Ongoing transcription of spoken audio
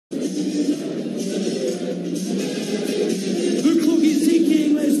The clock is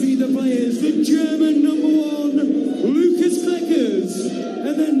ticking. Let's meet the players. The German #1, Lukas Kleckers,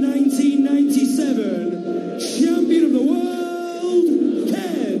 and the 1997 champion of the world,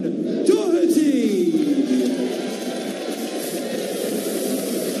 Ken Doherty.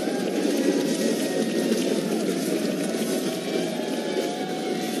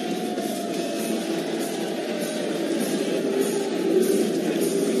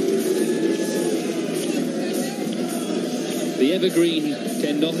 The evergreen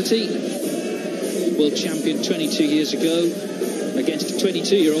Ken Doherty, world champion 22 years ago, against a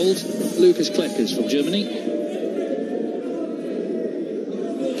 22-year-old Lukas Kleckers from Germany.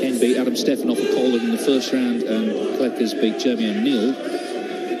 Ken beat Adam Stefanov of Poland in the first round, and Kleckers beat Jeremy O'Neill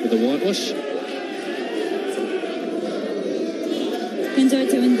with a whitewash. Ken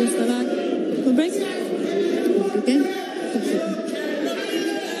Doherty wins the lag. Full break. Okay.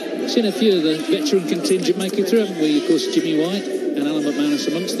 Seen a few of the veteran contingent make it through, haven't we? Of course, Jimmy White and Alan McManus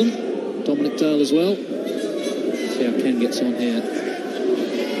amongst them. Dominic Dale as well. See how Ken gets on here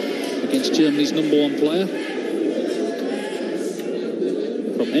against Germany's #1 player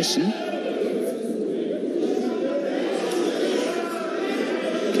from Essen.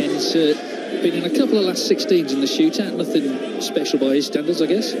 Ken's been in a couple of last 16s in the shootout. Nothing special by his standards, I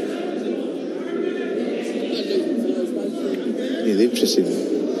guess. Yeah, interesting.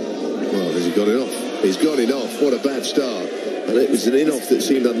 Well, has he got it off? He's got it off. What a bad start. And it was an in-off that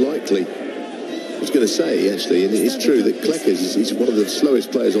seemed unlikely. I was going to say, actually, and it's true that Kleckers is one of the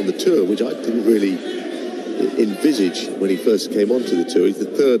slowest players on the tour, which I didn't really envisage when he first came onto the tour. He's the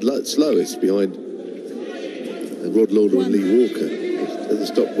third slowest behind Rod Lawler and Lee Walker. It doesn't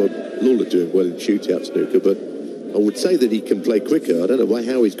stop Rod Lawler doing well in shootout snooker, but I would say that he can play quicker. I don't know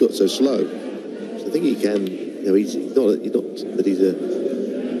how he's got so slow. So I think he can. You know, he's not that he's a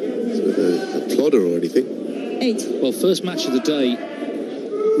plodder or anything. 8. Well, first match of the day,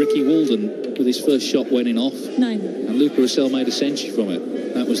 Ricky Walden with his first shot winning off. 9. And Luca Russell made a century from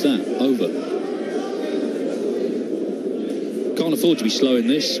it. That was that. Over. Can't afford to be slow in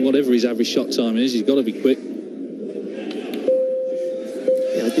this. Whatever his average shot time is, he's got to be quick.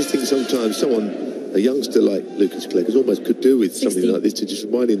 Yeah, I just think sometimes a youngster like Lukas Kleckers almost could do with 16. something like this to just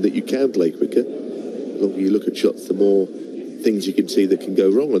remind him that you can play quicker. The longer you look at shots, the more things you can see that can go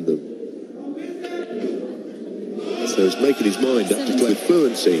wrong on them. So he's making his mind up to play with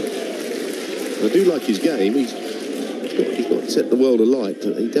fluency. I do like his game. He's not set the world alight,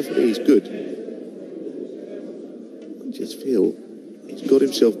 but he definitely is good. I just feel he's got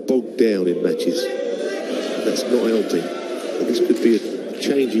himself bogged down in matches. That's not helping. And this could be a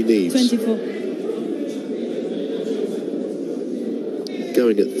change he needs. 24.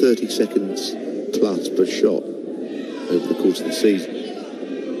 Going at 30 seconds plus per shot over the course of the season.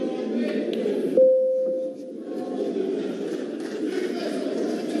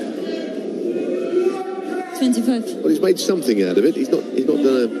 Well, he's made something out of it. He's not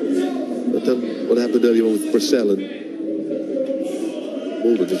done what happened earlier on with Brissell and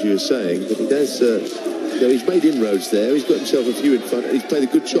Walden, as you were saying, but he does. He's made inroads there. He's got himself a few in front. He's played a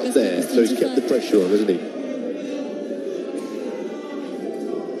good shot there, so he's kept the pressure on, hasn't he?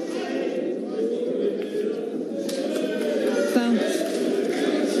 Foul.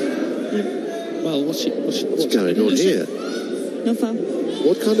 Well, what's going on here? No foul.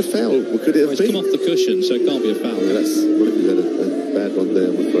 What kind of foul could it have been? It's come off the cushion, so it can't be a foul. Yeah, that's one of you had a bad one there,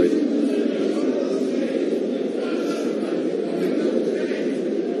 I'm afraid.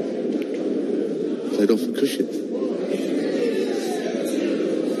 Played off the cushion.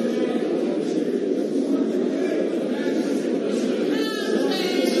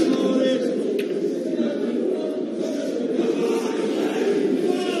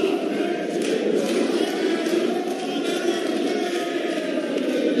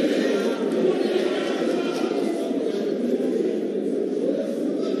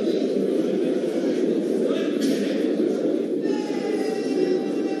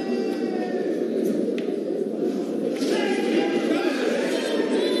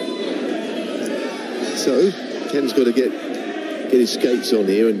 So, Ken's got to get his skates on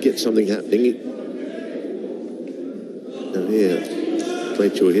here and get something happening. And here,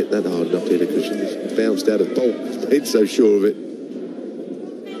 made sure he hit that hard enough to hit a cushion. He's bounced out of bolt. He's made so sure of it.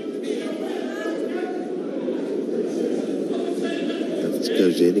 If this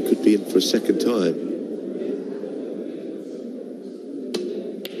goes in, he could be in for a second time.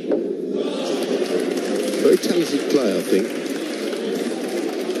 Very talented player, I think.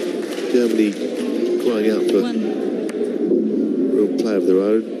 Germany crying out for a real player of their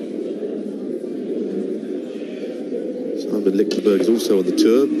own. Simon Lichtenberg is also on the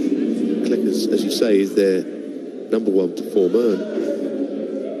tour. Kleckers, as you say, is their number one performer.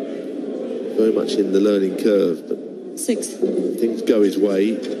 Very much in the learning curve, but 6. things go his way,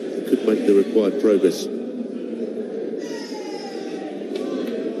 he could make the required progress.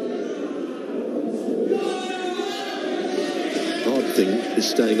 Hard thing is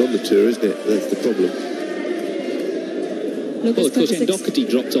staying on the tour, isn't it? That's the problem. Well, of course, Doherty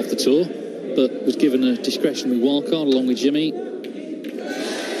dropped off the tour, but was given a discretionary wildcard along with Jimmy.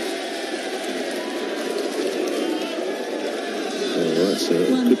 That's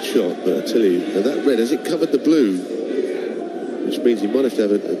a good shot, but I tell you, now that red, has it covered the blue? Which means he might have to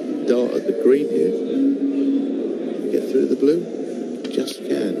have a dart at the green here. Get through the blue? Just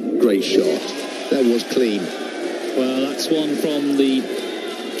can. Great shot. That was clean. Well, that's one from the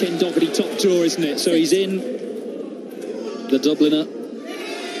Ken Doherty top draw, isn't it? So he's in. The Dubliner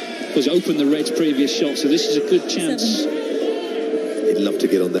was open the red's previous shot, so this is a good chance. 7. He'd love to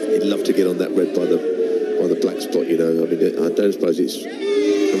get on that. He'd love to get on that red by the black spot. You know, I mean, I don't suppose it's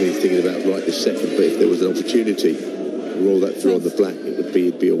something he's thinking about right this second. But if there was an opportunity to roll that through on the black,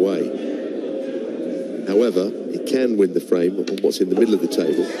 it'd be away. However, he can win the frame on what's in the middle of the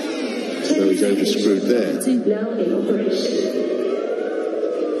table. So he's overscrewed there. Now in operation.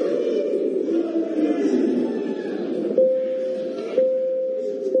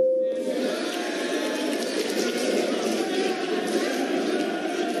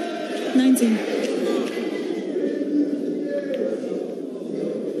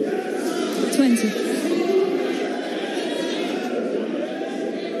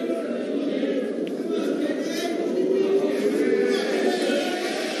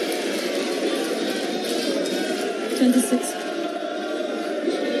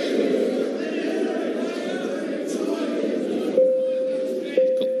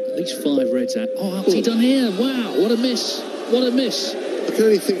 What's he done here? Wow, what a miss. What a miss. I can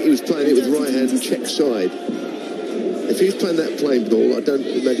only think he was playing it with right hand check side. If he was playing that plain ball, I don't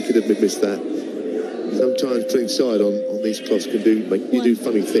imagine he could have missed that. Sometimes playing side on these cloths can make you do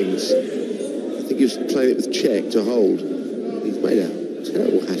funny things. I think he was playing it with check to hold. He's made a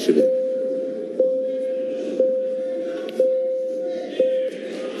terrible hash of it.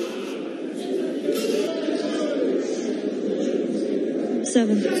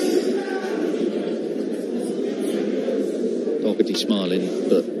 Doherty smiling,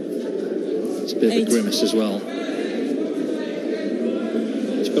 but it's a bit of a grimace as well.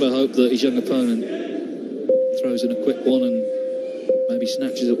 He's got to hope that his young opponent throws in a quick one and maybe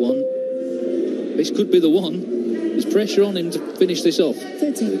snatches at one. This could be the one. There's pressure on him to finish this off.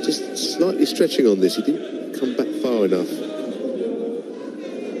 13. Just slightly stretching on this. He didn't come back far enough.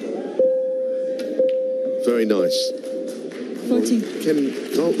 Very nice. 14. Ken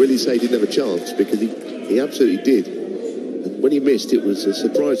can't really say he didn't have a chance because he absolutely did. And when he missed, it was a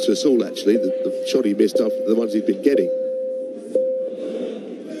surprise to us all, actually, the shot he missed after the ones he'd been getting.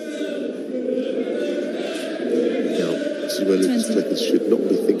 Now, this is where Lucas Kleckers should not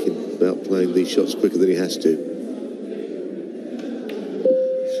be thinking about playing these shots quicker than he has to.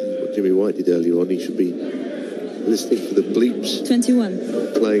 What Jimmy White did earlier on, he should be listening for the bleeps.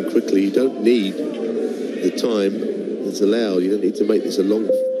 21. Playing quickly. You don't need the time that's allowed. You don't need to make this a long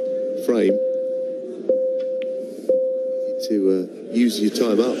frame. To use your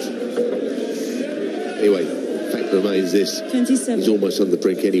time up. Anyway, fact remains this. 27. He's almost on the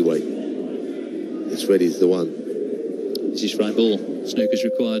brink anyway. This red is the one. This is frame ball. Snooker's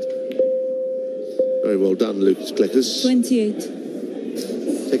required. Very well done, Lucas Kleckers.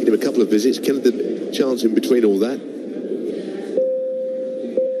 28. Taking him a couple of visits. Can the chance in between all that?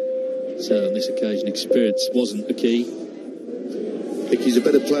 So on this occasion, experience wasn't the key. I think he's a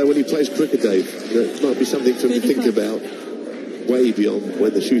better player when he plays cricket, Dave. You know, it might be something for him to think about way beyond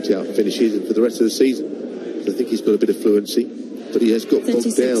when the shootout finishes and for the rest of the season. I think he's got a bit of fluency, but he has got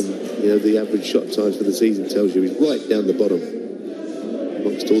bogged down. You know, the average shot times for the season tells you he's right down the bottom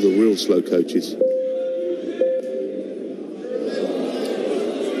amongst all the real slow coaches.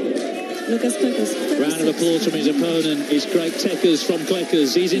 Lucas Kleckers. Round of applause from his opponent is Craig Teckers from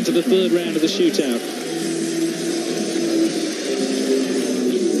Kleckers. He's into the third round of the shootout.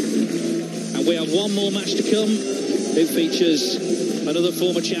 And we have one more match to come. It features another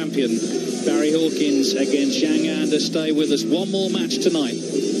former champion, Barry Hawkins against Zhang Anda. Stay with us. One more match tonight,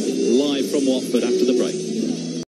 live from Watford after the break.